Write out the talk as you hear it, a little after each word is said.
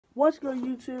What's good,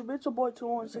 YouTube? It's your boy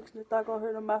 216 UNDERTAKER here,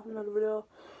 and I'm back with another video.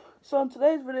 So in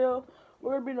today's video,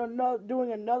 we're gonna be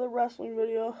doing another wrestling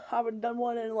video. I haven't done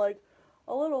one in like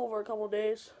a little over a couple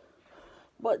days.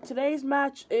 But today's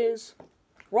match is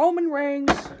Roman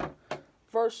Reigns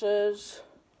versus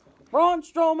Braun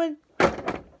Strowman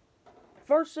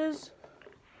versus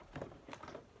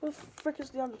who the frick is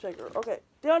the Undertaker? Okay,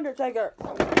 the Undertaker.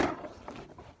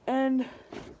 And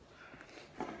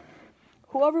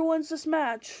whoever wins this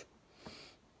match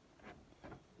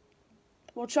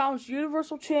will challenge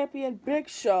Universal Champion Big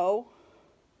Show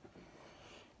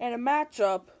in a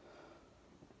matchup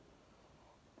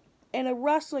in a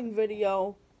wrestling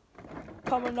video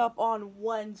coming up on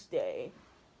Wednesday.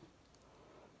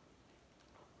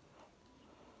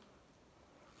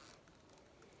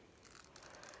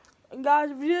 And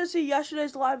guys, if you didn't see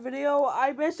yesterday's live video,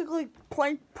 I basically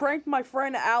pranked my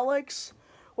friend Alex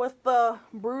with the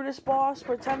Brutus boss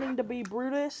pretending to be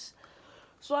Brutus.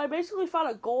 So I basically found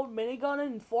a gold minigun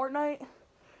in Fortnite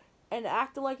and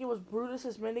acted like it was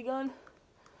Brutus's minigun.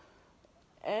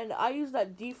 And I used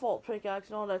that default pickaxe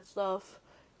and all that stuff,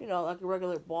 you know, like a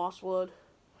regular boss would.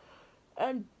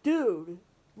 And dude,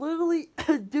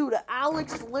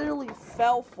 Alex literally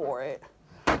fell for it.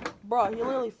 Bro, he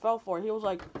literally fell for it. He was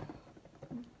like,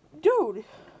 dude,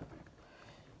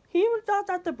 he even thought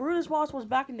that the Brutus boss was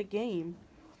back in the game.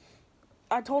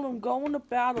 I told him, go in the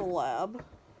battle lab.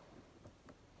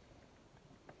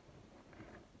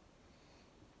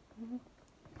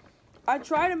 I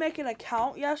tried to make an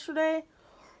account yesterday,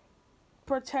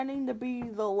 pretending to be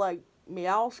the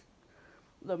Meow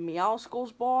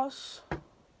School's boss.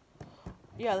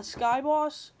 Yeah, the Sky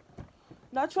boss.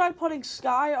 And I tried putting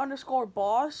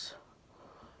Sky_boss,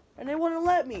 and they wouldn't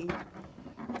let me.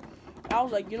 I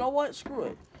was like, you know what? Screw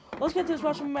it. Let's get to this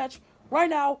wrestling match right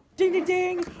now. Ding, ding,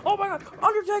 ding. Oh my God.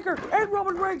 Undertaker and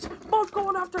Roman Reigns both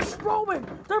going after Strowman.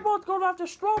 They're both going after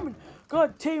Strowman.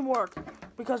 Good teamwork.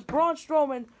 Because Braun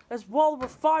Strowman is well over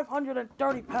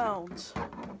 530 pounds.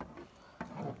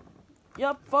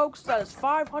 Yep, folks, that is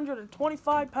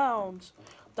 525 pounds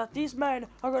that these men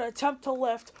are going to attempt to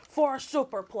lift for a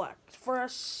suplex.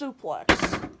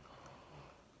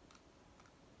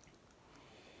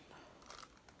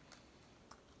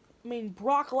 I mean,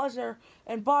 Brock Lesnar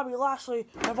and Bobby Lashley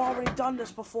have already done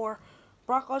this before.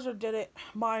 Brock Lesnar did it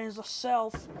by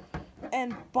himself,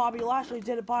 and Bobby Lashley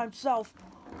did it by himself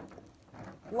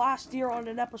last year on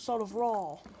an episode of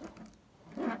Raw.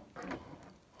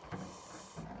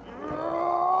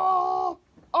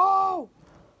 Oh!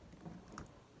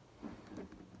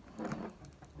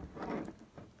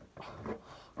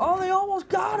 Oh, they almost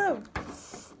got him!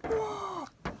 Oh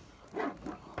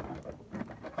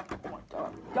my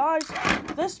God. Guys,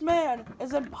 this man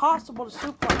is impossible to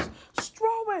suplex.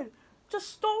 Strowman just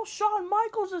stole Shawn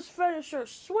Michaels' finisher.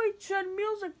 Sweet chin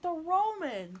music to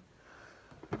Roman.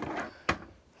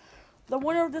 The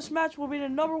winner of this match will be the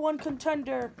 #1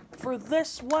 contender for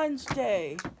this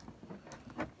Wednesday.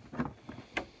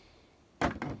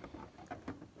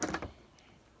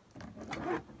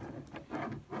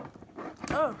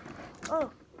 Oh.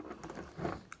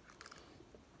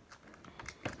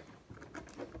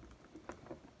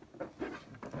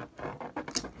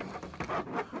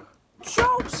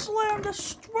 Choke slam to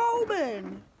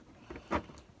Strowman.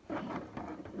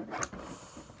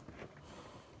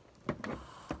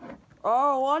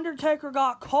 Oh, Undertaker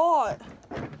got caught.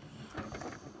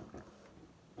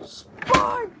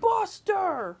 Spine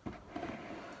buster.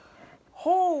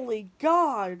 Holy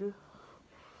God.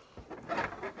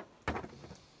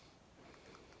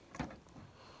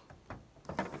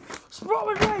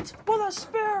 Roman Reigns with a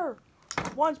spear.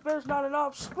 One spear's not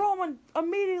enough. Strowman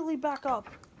immediately back up.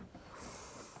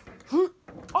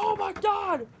 Oh my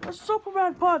God! A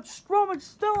Superman punch. Strowman's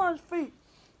still on his feet.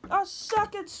 A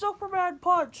second Superman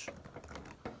punch.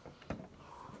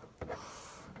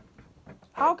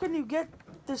 How can you get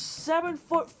this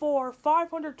 7'4",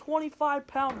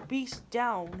 525-pound beast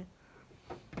down?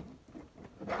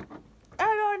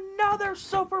 And another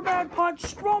Superman punch.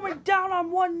 Strowman down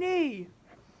on one knee.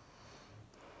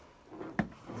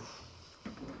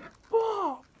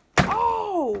 Oh!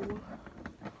 Oh!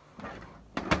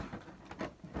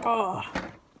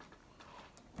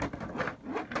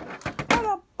 And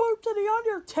a boot to the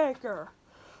Undertaker.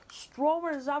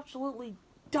 Strowman is absolutely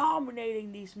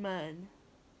dominating these men.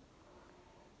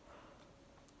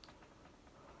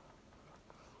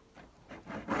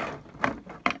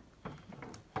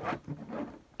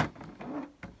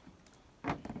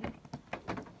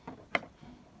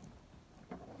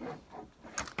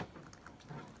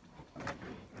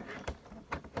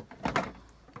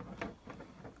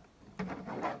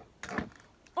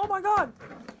 Oh my God!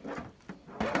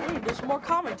 there's more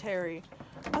commentary.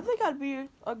 I think I'd be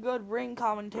a good ring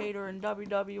commentator in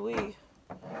WWE.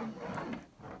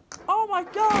 Oh my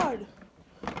God!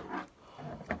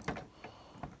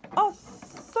 A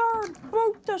third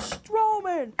boot to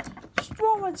Strowman!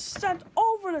 Strowman sent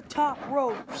over the top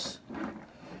ropes.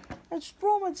 And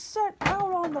Strowman sent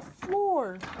out on the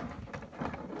floor.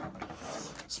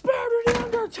 Spear to the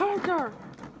Undertaker!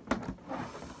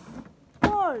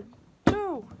 1,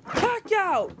 2, kick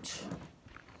out!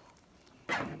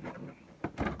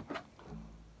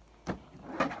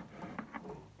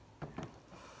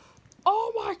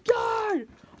 Oh my God!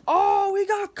 Oh, he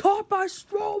got caught by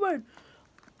Strowman!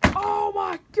 Oh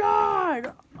my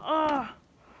God!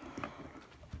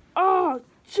 Oh,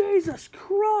 Jesus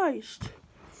Christ!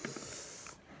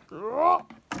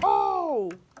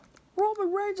 Oh!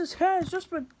 Roman Reigns' head has just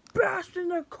been bashed in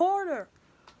the corner.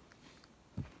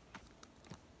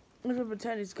 I'm gonna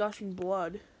pretend he's gushing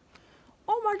blood.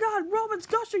 Oh my God, Roman's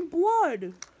gushing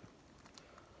blood!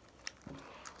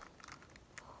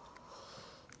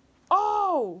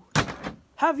 Oh!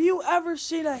 Have you ever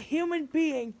seen a human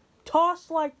being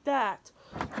tossed like that?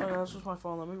 Oh, that's just my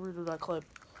phone. Let me redo that clip.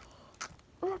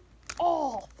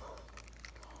 Oh!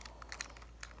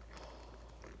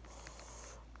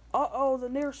 Uh-oh, the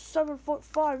near 7'5"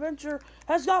 incher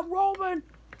has got Roman.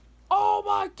 Oh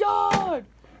my God!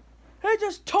 He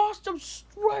just tossed him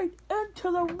straight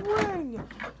into the ring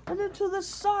and into the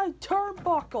side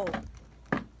turnbuckle.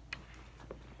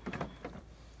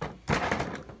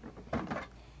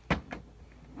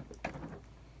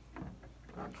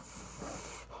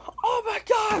 Oh my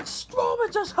God!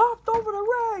 Strowman just hopped over the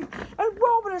ring and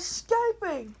Roman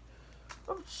escaping.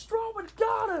 Strowman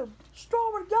got him.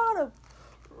 Strowman got him.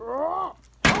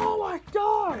 Oh my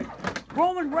God!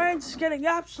 Roman Reigns is getting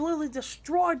absolutely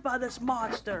destroyed by this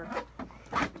monster.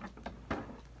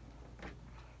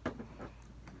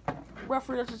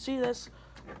 Referee doesn't see this.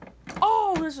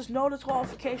 Oh, this is no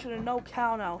disqualification and no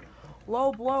count out.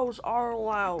 Low blows are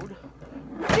allowed.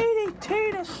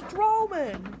 DDT to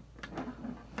Strowman.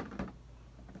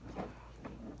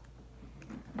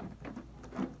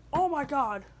 Oh my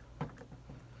God.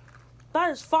 That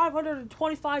is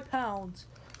 525 pounds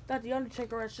that the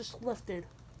Undertaker has just lifted.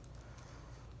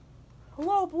 A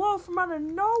low blow from out of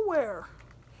nowhere.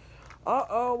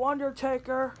 Uh-oh,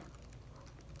 Undertaker.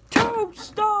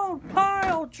 Tombstone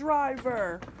pile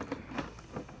driver.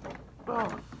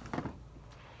 Oh.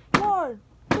 1,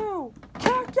 2,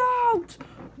 kick out!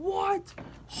 What?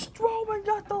 Strowman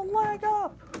got the leg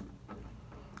up.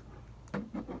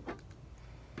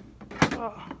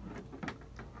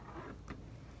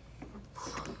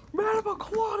 Mandible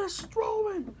claw to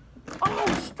Strowman.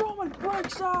 Oh, Strowman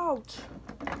breaks out.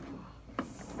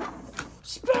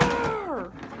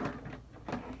 Spear.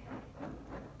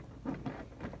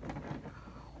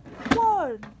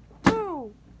 1,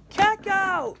 2, kick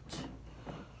out.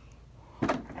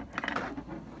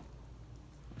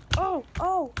 Oh,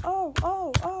 oh, oh,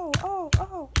 oh, oh, oh,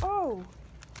 oh, oh.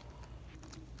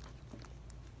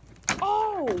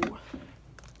 Oh.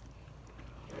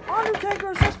 Undertaker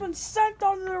has just been sent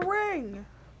onto the ring.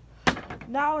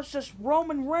 Now it's just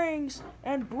Roman Reigns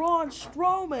and Braun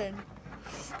Strowman.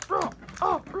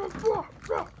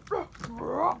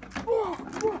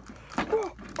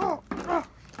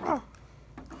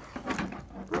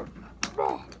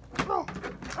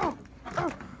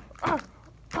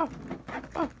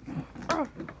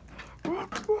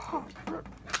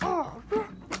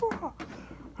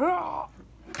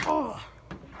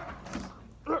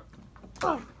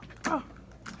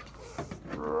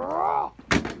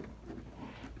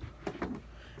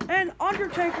 And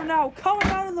Undertaker now coming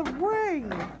out of the ring.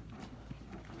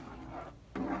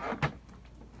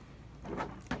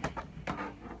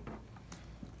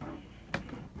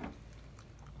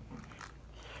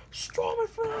 Strowman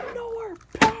from out of nowhere,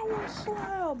 power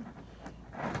slam.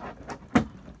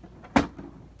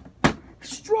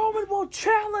 Strowman will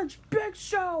challenge Big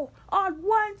Show on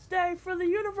Wednesday for the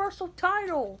Universal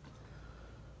title.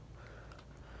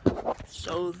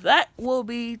 So that will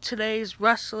be today's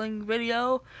wrestling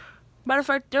video. Matter of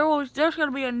fact, there's going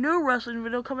to be a new wrestling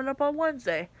video coming up on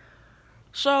Wednesday.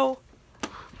 So,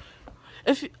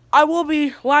 I will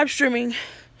be live streaming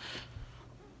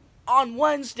on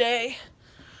Wednesday.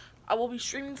 I will be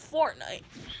streaming Fortnite.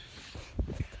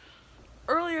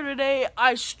 Earlier today,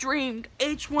 I streamed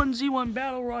H1Z1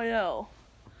 Battle Royale.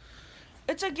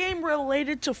 It's a game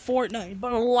related to Fortnite,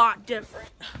 but a lot different.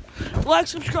 Like,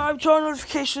 subscribe, turn on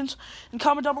notifications, and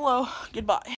comment down below. Goodbye.